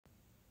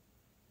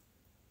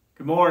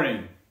Good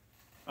morning.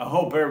 I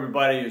hope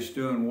everybody is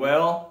doing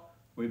well.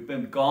 We've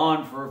been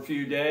gone for a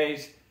few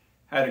days.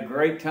 Had a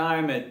great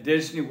time at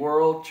Disney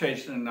World,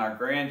 chasing our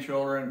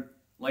grandchildren,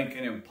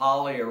 Lincoln and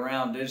Polly,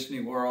 around Disney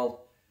World.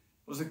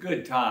 It was a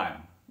good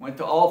time. Went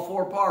to all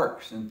 4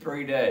 parks in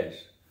 3 days.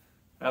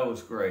 That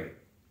was great.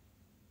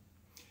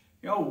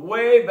 You know,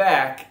 way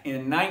back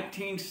in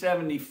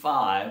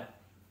 1975,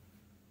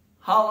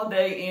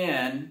 Holiday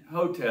Inn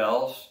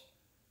Hotels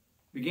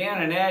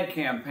began an ad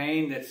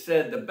campaign that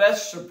said the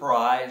best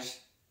surprise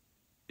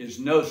is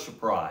no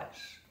surprise.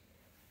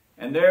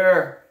 And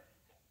their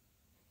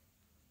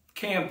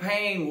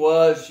campaign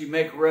was, you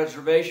make a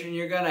reservation,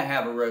 you're going to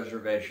have a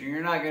reservation.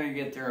 You're not going to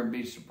get there and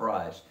be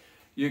surprised.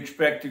 You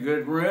expect a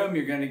good room,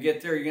 you're going to get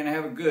there, you're going to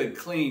have a good,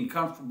 clean,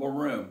 comfortable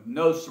room.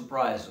 No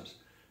surprises.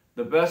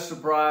 The best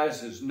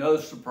surprise is no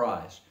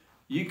surprise.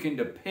 You can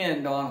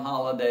depend on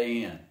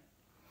Holiday Inn.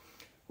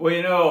 Well,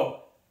 you know,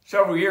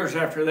 several years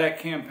after that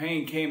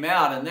campaign came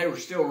out, and they were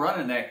still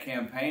running that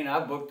campaign, I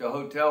booked a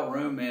hotel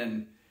room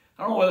in,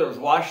 I don't know whether it was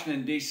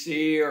Washington,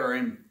 D.C. or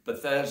in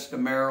Bethesda,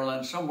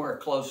 Maryland, somewhere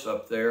close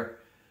up there.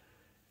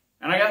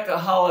 And I got the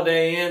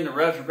Holiday Inn, the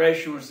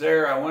reservation was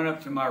there. I went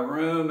up to my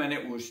room, and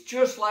it was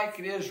just like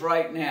it is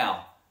right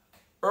now.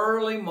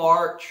 Early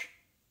March,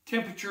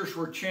 temperatures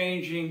were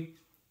changing.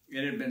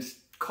 It had been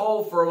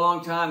cold for a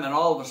long time, and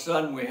all of a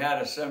sudden we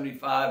had a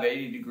 75,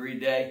 80 degree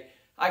day.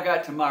 I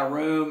got to my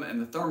room, and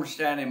the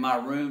thermostat in my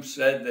room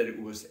said that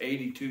it was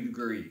 82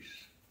 degrees.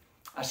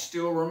 I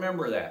still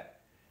remember that.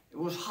 It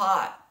was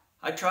hot.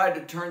 I tried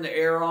to turn the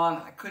air on.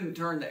 I couldn't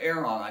turn the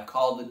air on. I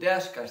called the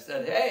desk. I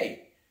said,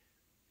 hey,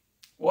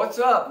 what's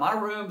up? My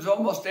room's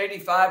almost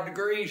 85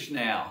 degrees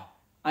now.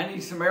 I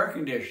need some air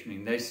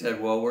conditioning. They said,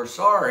 well, we're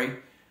sorry,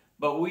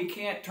 but we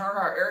can't turn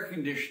our air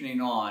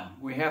conditioning on.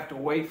 We have to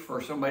wait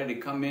for somebody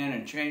to come in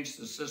and change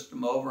the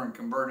system over and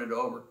convert it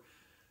over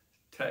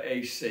to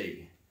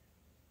AC.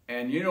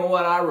 And you know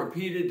what I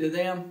repeated to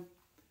them?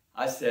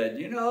 I said,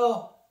 you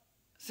know,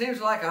 seems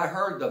like I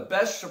heard the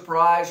best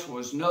surprise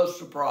was no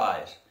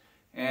surprise.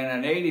 And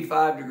an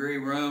 85 degree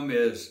room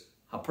is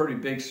a pretty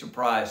big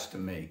surprise to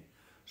me.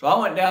 So I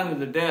went down to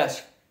the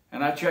desk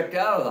and I checked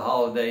out of the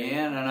Holiday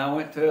Inn and I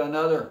went to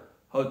another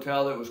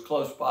hotel that was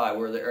close by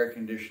where the air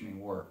conditioning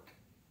worked.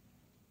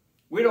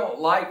 We don't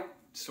like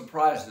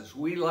surprises.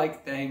 We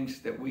like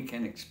things that we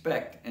can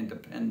expect and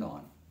depend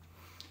on.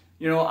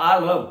 You know, I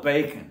love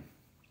bacon.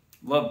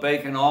 Loved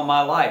bacon all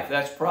my life.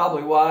 That's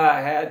probably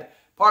why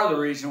part of the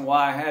reason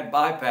why I had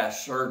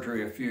bypass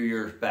surgery a few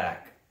years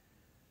back.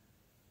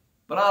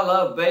 But I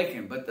love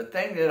bacon. But the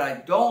thing that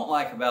I don't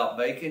like about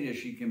bacon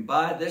is you can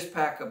buy this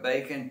pack of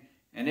bacon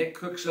and it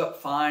cooks up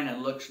fine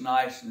and looks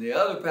nice. And the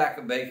other pack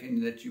of bacon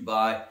that you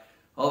buy,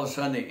 all of a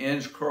sudden the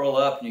ends curl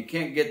up and you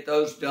can't get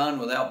those done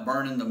without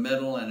burning the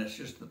middle, and it's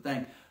just the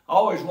thing. I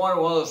always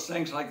wanted one of those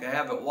things like they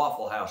have at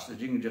Waffle House that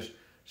you can just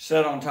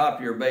set on top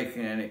of your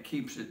bacon and it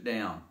keeps it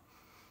down.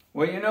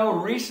 Well, you know,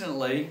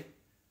 recently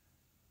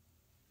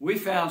we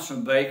found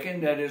some bacon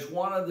that is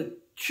one of the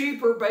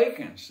cheaper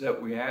bacons that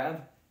we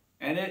have,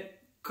 and it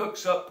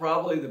cooks up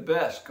probably the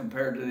best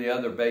compared to the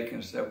other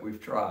bacons that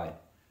we've tried.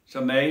 It's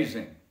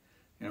amazing,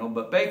 you know,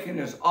 but bacon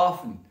is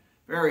often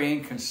very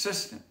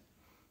inconsistent,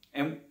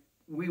 and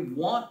we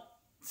want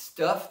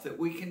stuff that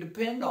we can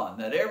depend on,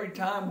 that every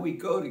time we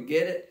go to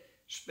get it,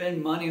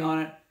 spend money on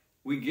it,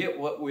 we get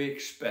what we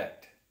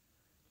expect.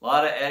 A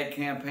lot of ad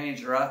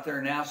campaigns are out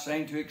there now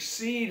saying to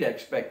exceed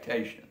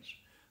expectations.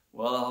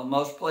 Well,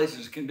 most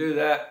places can do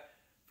that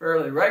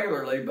fairly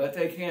regularly, but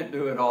they can't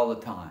do it all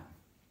the time.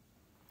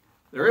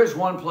 There is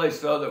one place,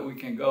 though, that we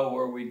can go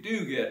where we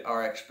do get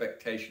our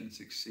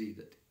expectations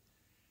exceeded,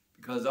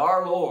 because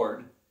our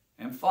Lord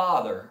and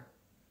Father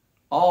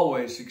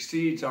always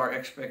exceeds our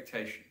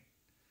expectation.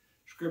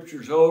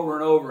 Scriptures over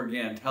and over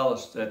again tell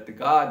us that the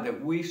God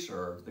that we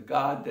serve, the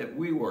God that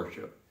we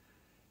worship,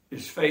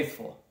 is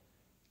faithful,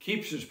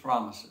 keeps his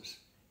promises,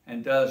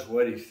 and does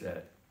what he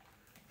said.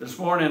 This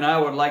morning I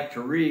would like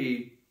to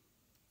read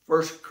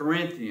 1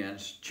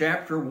 Corinthians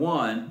chapter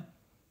 1,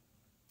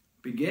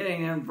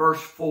 beginning in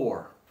verse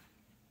 4.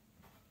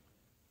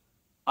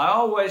 I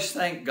always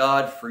thank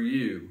God for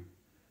you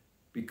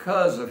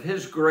because of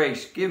his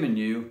grace given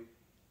you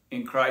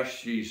in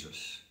Christ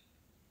Jesus.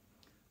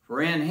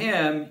 For in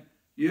him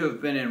you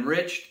have been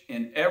enriched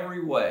in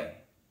every way,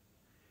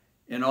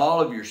 in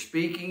all of your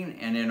speaking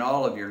and in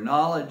all of your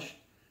knowledge,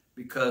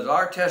 because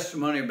our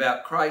testimony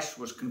about Christ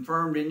was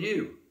confirmed in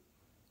you.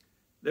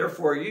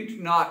 Therefore, you do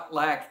not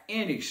lack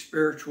any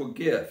spiritual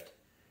gift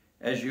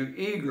as you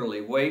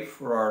eagerly wait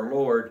for our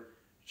Lord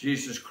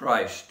Jesus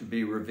Christ to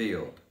be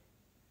revealed.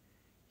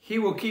 He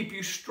will keep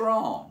you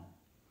strong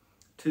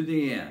to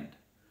the end,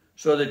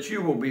 so that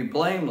you will be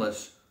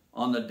blameless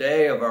on the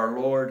day of our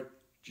Lord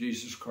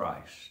Jesus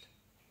Christ.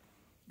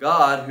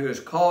 God, who has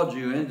called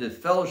you into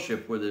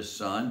fellowship with his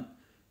Son,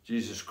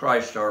 Jesus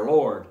Christ our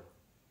Lord,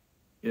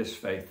 is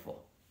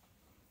faithful.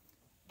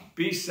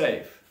 Be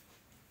safe.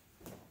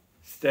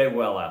 Stay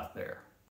well out there.